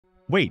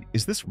Wait,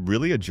 is this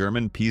really a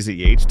German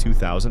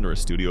PZH-2000 or a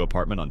studio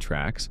apartment on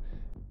tracks?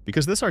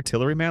 Because this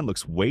artilleryman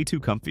looks way too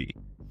comfy.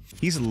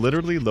 He's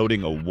literally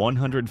loading a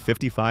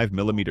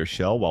 155mm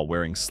shell while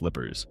wearing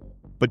slippers.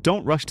 But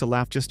don't rush to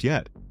laugh just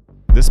yet.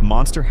 This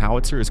monster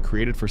howitzer is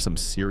created for some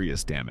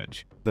serious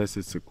damage.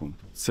 10 секунд.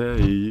 Це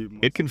її...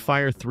 It can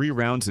fire 3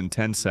 rounds in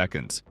 10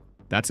 seconds.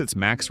 That's its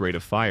max rate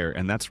of fire,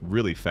 and that's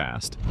really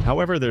fast.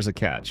 However, there's a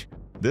catch.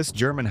 This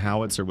German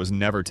howitzer was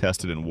never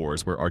tested in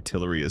wars where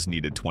artillery is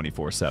needed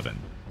 24/7.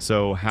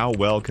 So how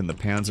well can the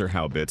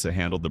Panzerhaubitze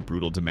handle the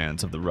brutal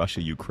demands of the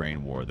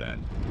Russia-Ukraine war then?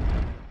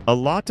 A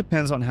lot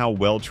depends on how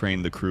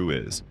well-trained the crew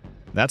is.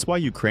 That's why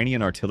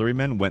Ukrainian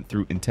artillerymen went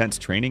through intense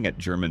training at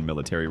German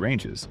military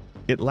ranges.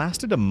 It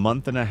lasted a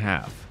month and a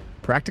half,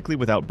 practically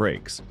without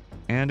breaks.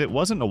 And it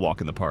wasn't a walk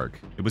in the park.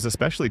 It was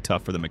especially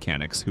tough for the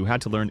mechanics who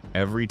had to learn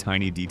every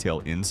tiny detail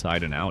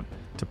inside and out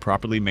to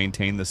properly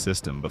maintain the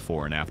system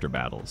before and after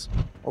battles.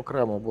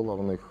 Окремо була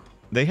в них.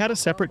 They had a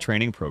separate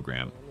training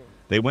program.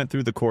 They went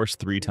through the course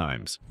 3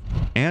 times.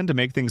 And to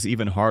make things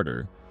even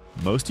harder,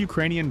 most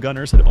Ukrainian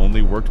gunners had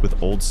only worked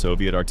with old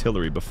Soviet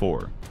artillery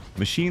before,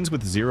 machines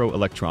with zero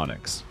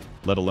electronics,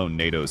 let alone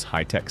NATO's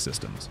high-tech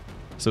systems.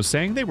 So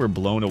saying they were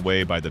blown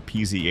away by the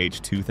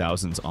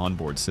PZH-2000's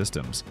onboard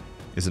systems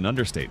is an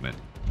understatement.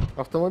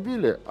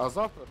 Автомобілі, а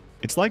завтра...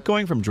 It's like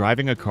going from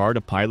driving a car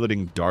to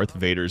piloting Darth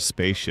Vader's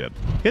spaceship.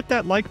 Hit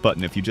that like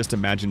button if you just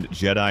imagined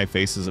Jedi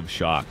faces of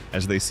shock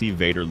as they see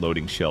Vader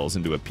loading shells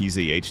into a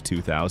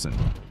PZH-2000.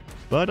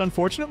 But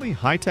unfortunately,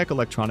 high-tech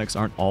electronics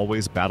aren't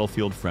always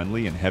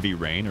battlefield-friendly in heavy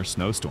rain or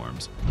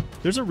snowstorms.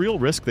 There's a real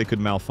risk they could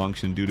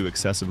malfunction due to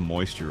excessive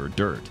moisture or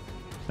dirt.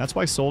 That's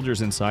why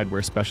soldiers inside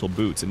wear special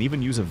boots and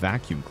even use a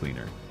vacuum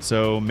cleaner.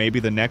 So maybe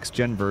the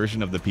next-gen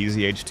version of the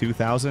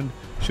PZH-2000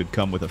 should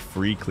come with a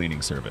free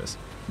cleaning service.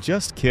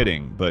 Just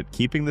kidding, but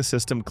keeping the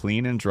system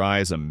clean and dry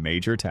is a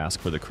major task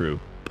for the crew.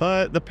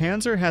 But the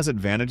Panzer has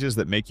advantages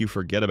that make you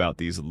forget about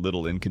these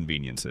little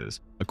inconveniences.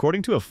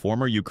 According to a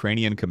former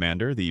Ukrainian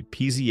commander, the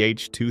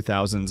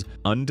PZH-2000's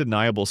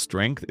undeniable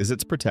strength is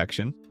its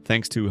protection,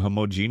 thanks to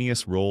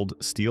homogeneous rolled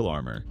steel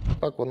armor.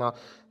 Так вона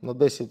на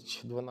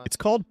 10-12. It's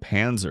called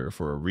Panzer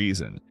for a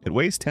reason. It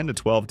weighs 10 to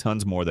 12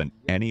 tons more than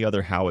any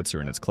other howitzer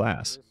in its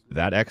class.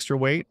 That extra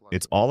weight,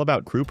 it's all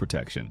about crew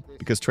protection,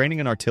 because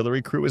training an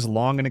artillery crew is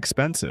long and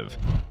expensive.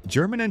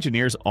 German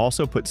engineers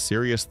also put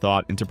serious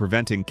thought into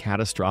preventing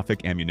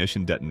catastrophic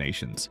ammunition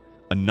detonations,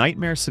 a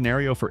nightmare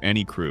scenario for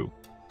any crew.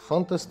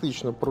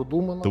 Фантастично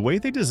продумано. The way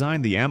they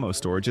designed the ammo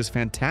storage is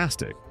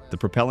fantastic. The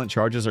propellant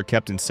charges are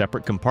kept in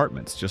separate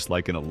compartments, just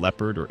like in a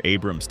Leopard or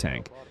Abrams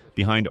tank,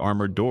 behind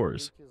armored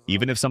doors.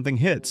 Even if something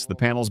hits, the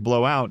panels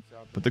blow out,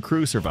 but the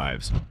crew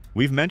survives.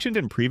 We've mentioned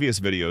in previous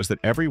videos that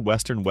every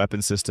Western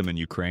weapon system in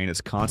Ukraine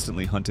is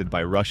constantly hunted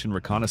by Russian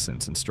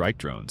reconnaissance and strike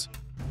drones.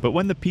 But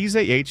when the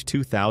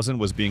PZH-2000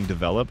 was being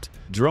developed,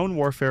 drone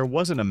warfare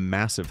wasn't a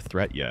massive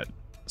threat yet.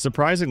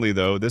 Surprisingly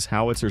though, this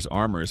howitzer's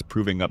armor is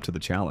proving up to the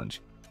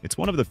challenge. It's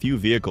one of the few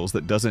vehicles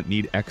that doesn't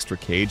need extra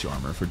cage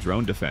armor for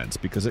drone defense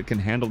because it can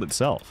handle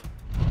itself.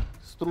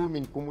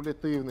 Струмінь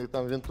кумулятивний,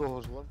 там він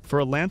того ж... For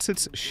a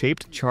Lancet's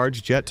shaped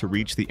charge jet to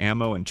reach the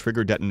ammo and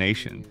trigger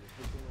detonation,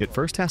 it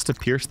first has to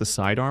pierce the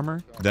side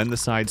armor, then the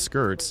side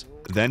skirts,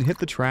 then hit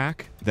the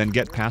track, then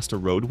get past a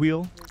road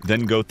wheel,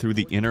 then go through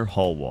the inner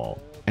hull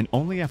wall. And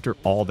only after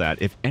all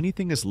that, if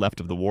anything is left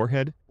of the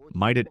warhead,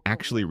 might it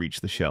actually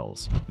reach the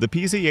shells. The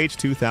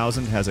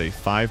PZH-2000 has a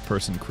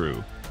 5-person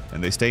crew,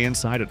 and they stay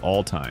inside at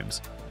all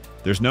times.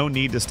 There's no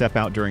need to step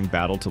out during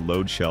battle to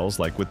load shells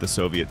like with the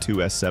Soviet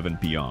 2S7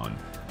 Beyond,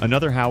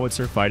 another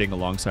howitzer fighting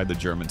alongside the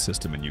German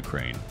system in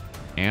Ukraine.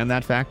 And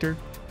that factor?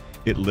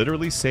 It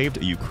literally saved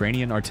a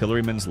Ukrainian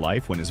artilleryman's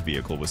life when his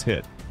vehicle was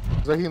hit.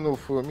 Загинув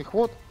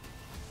міхвод.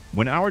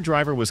 When our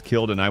driver was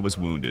killed and I was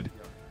wounded,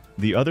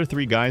 the other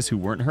 3 guys who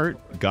weren't hurt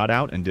got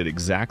out and did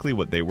exactly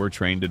what they were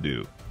trained to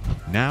do.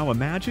 Now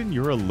imagine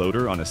you're a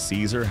loader on a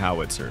Caesar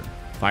howitzer,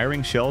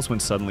 firing shells when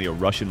suddenly a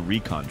Russian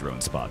recon drone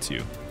spots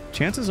you.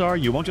 Chances are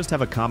you won't just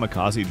have a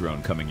kamikaze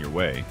drone coming your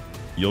way.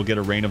 You'll get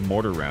a rain of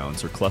mortar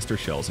rounds or cluster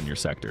shells in your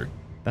sector.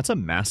 That's a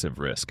massive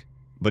risk.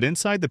 But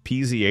inside the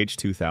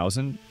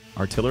PZH-2000,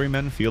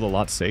 artillerymen feel a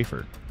lot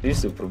safer.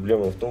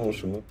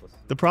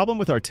 The problem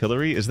with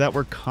artillery is that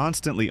we're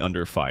constantly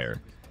under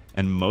fire,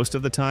 and most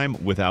of the time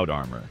without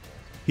armor.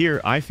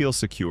 Here, I feel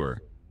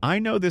secure. I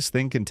know this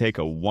thing can take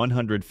a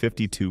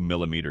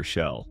 152mm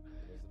shell.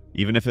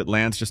 Even if it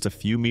lands just a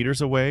few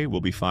meters away, we'll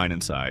be fine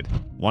inside.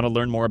 Want to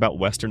learn more about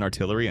Western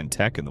artillery and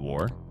tech in the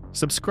war?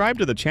 Subscribe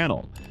to the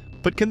channel.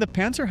 But can the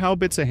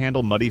Panzerhaubitze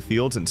handle muddy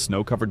fields and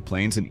snow-covered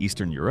plains in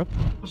Eastern Europe?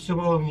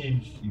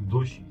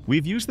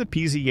 We've used the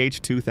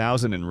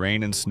PZH-2000 in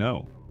rain and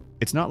snow.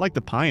 It's not like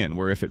the Pion,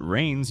 where if it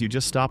rains, you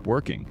just stop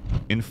working.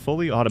 In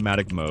fully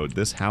automatic mode,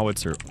 this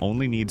howitzer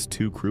only needs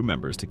 2 crew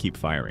members to keep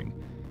firing,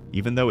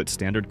 even though its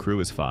standard crew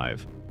is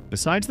 5.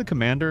 Besides the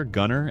commander,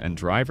 gunner, and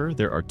driver,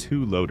 there are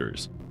 2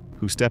 loaders,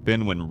 who step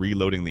in when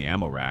reloading the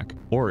ammo rack,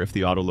 or if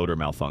the autoloader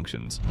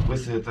malfunctions.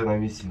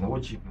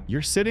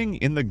 You're sitting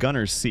in the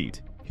gunner's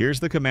seat.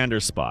 Here's the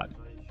commander's spot.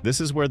 This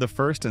is where the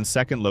first and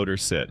second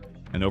loaders sit,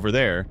 and over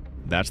there,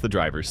 that's the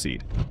driver's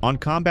seat. On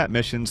combat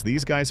missions,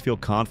 these guys feel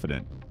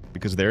confident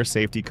because their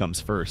safety comes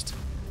first.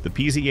 The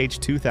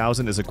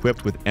PZH-2000 is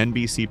equipped with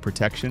NBC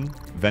protection,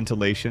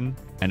 ventilation,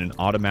 and an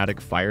automatic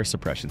fire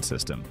suppression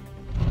system.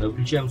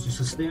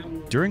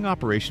 During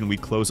operation, we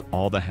close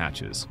all the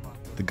hatches.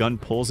 The gun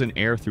pulls in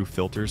air through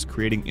filters,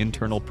 creating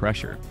internal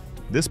pressure.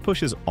 This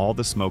pushes all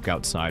the smoke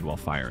outside while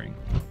firing.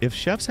 If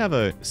chefs have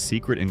a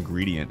secret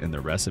ingredient in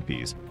their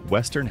recipes,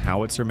 Western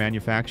howitzer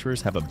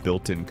manufacturers have a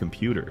built-in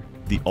computer,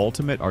 the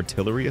ultimate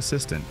artillery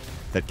assistant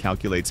that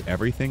calculates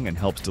everything and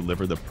helps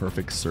deliver the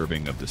perfect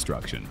serving of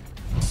destruction.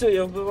 I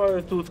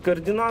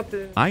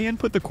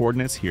input the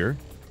coordinates here,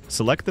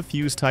 select the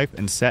fuse type,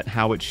 and set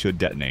how it should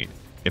detonate.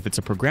 If it's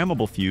a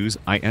programmable fuse,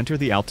 I enter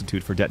the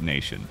altitude for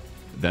detonation.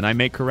 Then I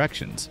make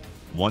corrections.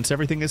 Once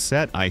everything is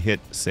set, I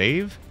hit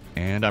save,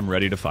 and I'm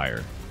ready to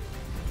fire.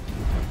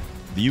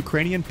 The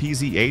Ukrainian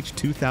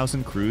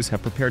PZH-2000 crews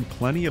have prepared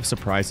plenty of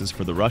surprises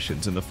for the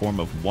Russians in the form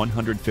of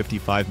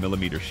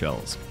 155mm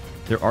shells.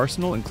 Their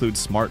arsenal includes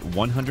smart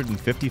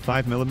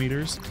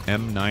 155mm,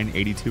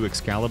 M982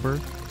 Excalibur,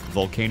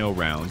 Volcano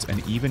rounds,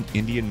 and even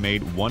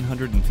Indian-made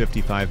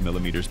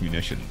 155mm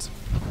munitions.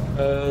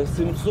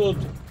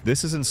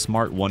 This is in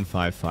Smart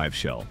 155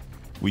 shell.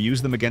 We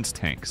use them against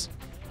tanks.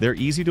 They're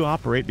easy to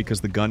operate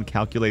because the gun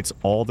calculates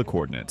all the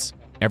coordinates.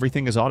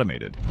 Everything is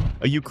automated.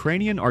 A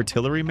Ukrainian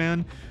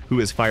artilleryman who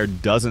has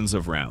fired dozens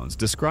of rounds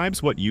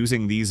describes what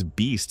using these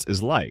beasts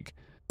is like.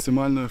 The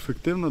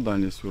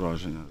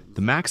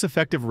max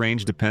effective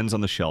range depends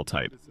on the shell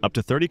type. Up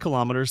to 30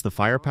 kilometers, the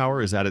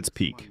firepower is at its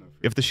peak.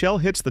 If the shell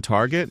hits the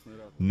target,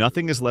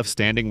 nothing is left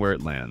standing where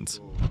it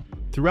lands.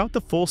 Throughout the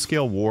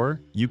full-scale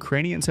war,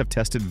 Ukrainians have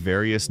tested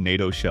various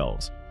NATO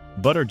shells.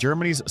 But are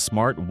Germany's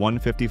Smart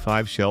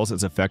 155 shells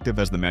as effective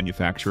as the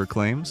manufacturer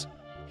claims?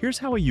 Here's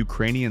how a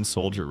Ukrainian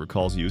soldier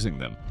recalls using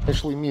them.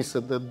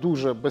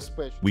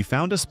 We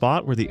found a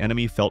spot where the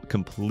enemy felt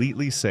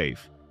completely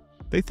safe.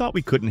 They thought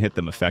we couldn't hit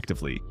them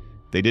effectively.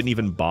 They didn't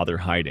even bother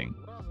hiding.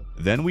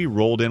 Then we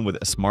rolled in with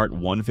a Smart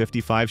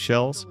 155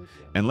 shells,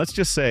 and let's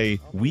just say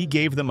we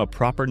gave them a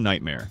proper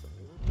nightmare.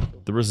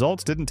 The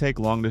results didn't take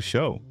long to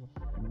show.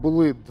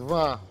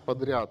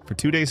 For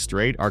 2 days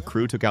straight, our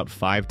crew took out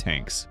 5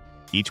 tanks,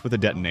 each with a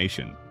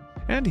detonation.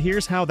 And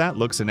here's how that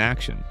looks in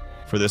action.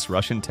 For this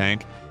Russian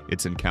tank,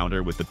 its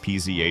encounter with the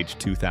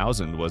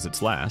PZH-2000 was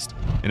its last.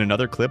 In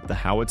another clip, the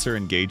howitzer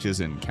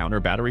engages in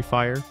counter-battery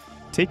fire,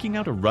 taking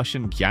out a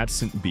Russian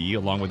Gatsin B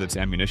along with its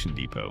ammunition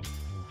depot.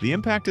 The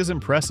impact is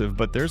impressive,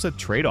 but there's a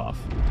trade-off.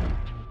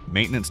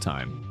 Maintenance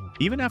time.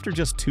 Even after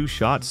just 2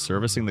 shots,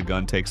 servicing the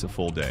gun takes a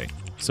full day.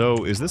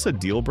 So is this a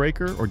deal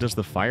breaker, or does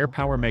the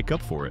firepower make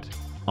up for it?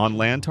 On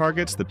land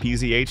targets, the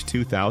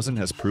PZH-2000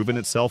 has proven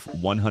itself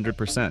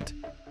 100%.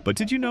 But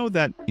did you know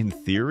that, in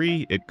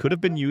theory, it could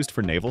have been used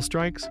for naval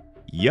strikes?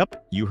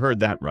 Yep, you heard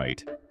that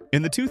right.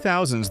 In the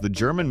 2000s, the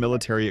German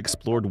military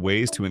explored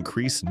ways to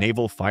increase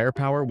naval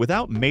firepower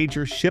without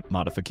major ship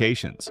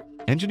modifications.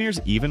 Engineers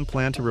even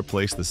plan to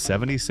replace the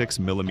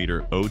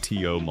 76mm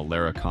OTO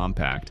Malera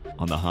Compact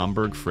on the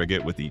Hamburg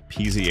frigate with the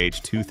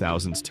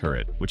PZH-2000's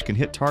turret, which can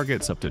hit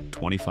targets up to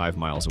 25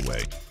 miles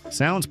away.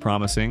 Sounds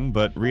promising,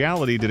 but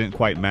reality didn't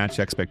quite match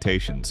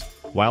expectations.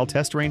 While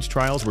test range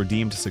trials were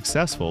deemed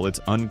successful, it's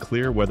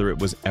unclear whether it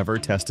was ever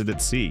tested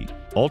at sea.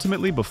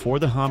 Ultimately, before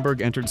the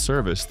Hamburg entered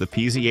service, the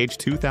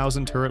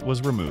PZH-2000 turret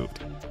was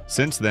removed.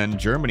 Since then,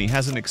 Germany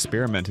hasn't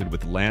experimented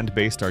with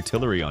land-based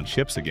artillery on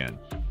ships again.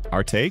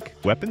 Our take?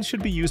 Weapons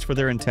should be used for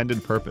their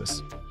intended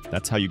purpose.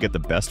 That's how you get the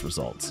best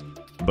results.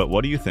 But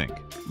what do you think?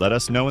 Let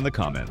us know in the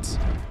comments.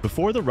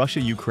 Before the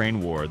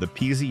Russia-Ukraine war, the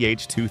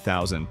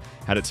PZH-2000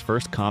 had its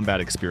first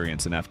combat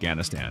experience in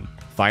Afghanistan,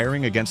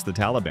 firing against the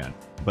Taliban.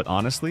 But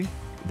honestly,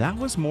 that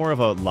was more of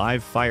a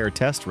live fire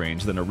test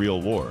range than a real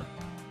war.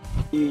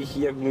 The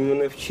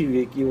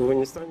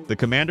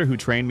commander who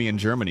trained me in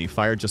Germany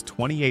fired just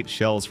 28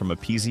 shells from a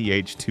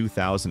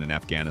PZH-2000 in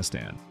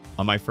Afghanistan.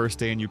 On my first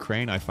day in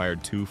Ukraine, I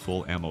fired 2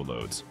 full ammo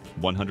loads,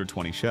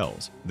 120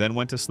 shells, then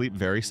went to sleep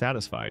very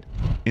satisfied.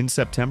 In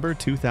September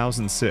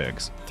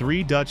 2006,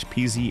 3 Dutch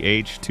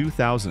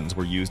PZH-2000s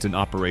were used in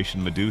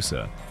Operation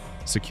Medusa,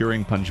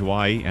 securing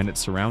Panjwai and its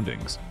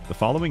surroundings. The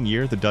following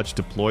year, the Dutch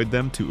deployed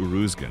them to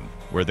Uruzgan,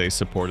 where they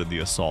supported the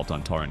assault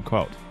on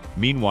Tarinquout.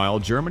 Meanwhile,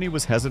 Germany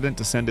was hesitant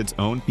to send its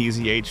own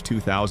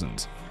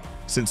PZH-2000s,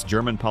 since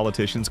German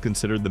politicians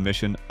considered the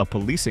mission a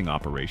policing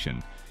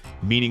operation,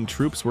 meaning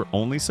troops were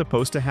only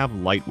supposed to have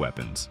light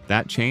weapons.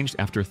 That changed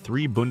after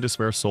 3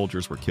 Bundeswehr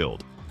soldiers were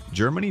killed.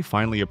 Germany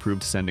finally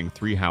approved sending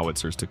 3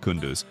 howitzers to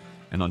Kunduz,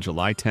 and on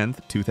July 10,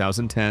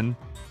 2010,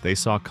 they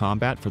saw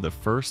combat for the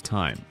first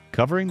time,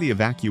 covering the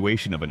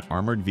evacuation of an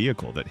armored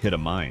vehicle that hit a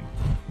mine.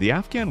 The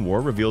Afghan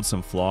war revealed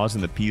some flaws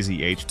in the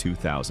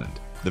PZH-2000.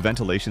 The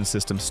ventilation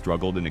system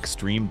struggled in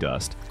extreme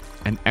dust,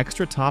 and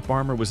extra top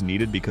armor was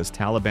needed because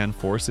Taliban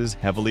forces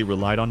heavily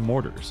relied on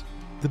mortars.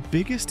 The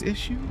biggest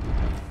issue?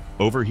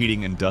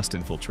 Overheating and dust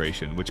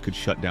infiltration, which could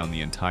shut down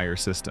the entire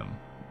system.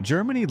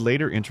 Germany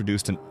later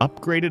introduced an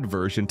upgraded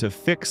version to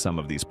fix some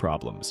of these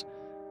problems.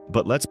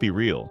 But let's be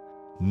real,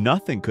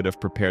 nothing could have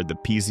prepared the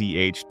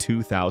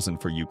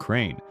PZH-2000 for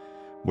Ukraine,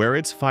 where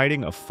it's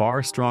fighting a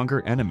far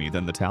stronger enemy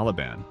than the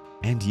Taliban.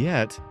 And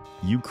yet,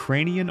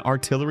 Ukrainian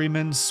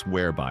artillerymen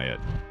swear by it.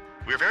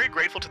 We're very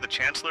grateful to the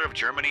Chancellor of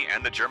Germany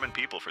and the German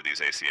people for these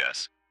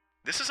ACS.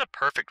 This is a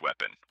perfect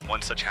weapon.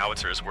 One such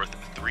howitzer is worth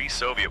 3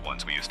 Soviet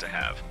ones we used to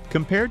have.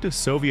 Compared to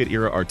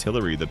Soviet-era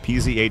artillery, the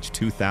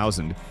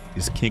PZH-2000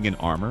 is king in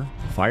armor,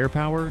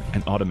 firepower,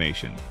 and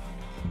automation.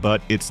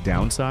 But its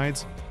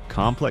downsides?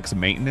 Complex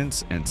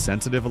maintenance and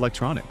sensitive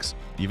electronics.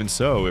 Even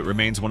so, it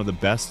remains one of the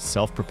best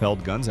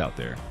self-propelled guns out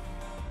there.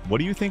 What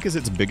do you think is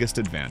its biggest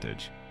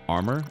advantage?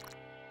 Armor,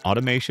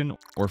 automation,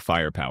 or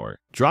firepower?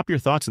 Drop your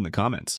thoughts in the comments.